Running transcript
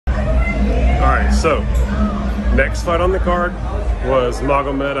Alright, so next fight on the card was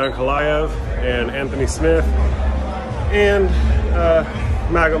Magomed Ankalaev and Anthony Smith. And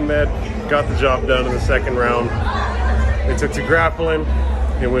Magomed got the job done in the second round. They took to grappling.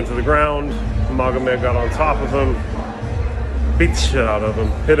 He went to the ground. Magomed got on top of him, beat the shit out of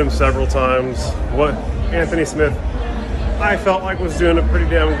him, hit him several times. What Anthony Smith, I felt like, was doing a pretty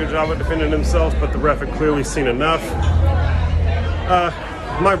damn good job of defending himself, but the ref had clearly seen enough.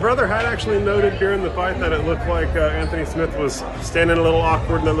 My brother had actually noted during the fight that it looked like Anthony Smith was standing a little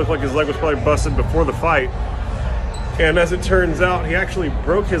awkward and it looked like his leg was probably busted before the fight. And as it turns out, he actually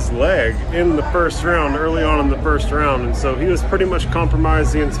broke his leg in the first round, early on in the first round. And so he was pretty much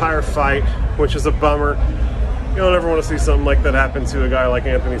compromised the entire fight, which is a bummer. You don't ever want to see something like that happen to a guy like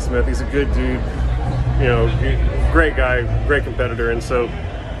Anthony Smith. He's a good dude, you know, great guy, great competitor. And so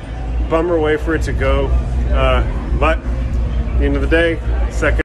bummer way for it to go. But at the end of the day, second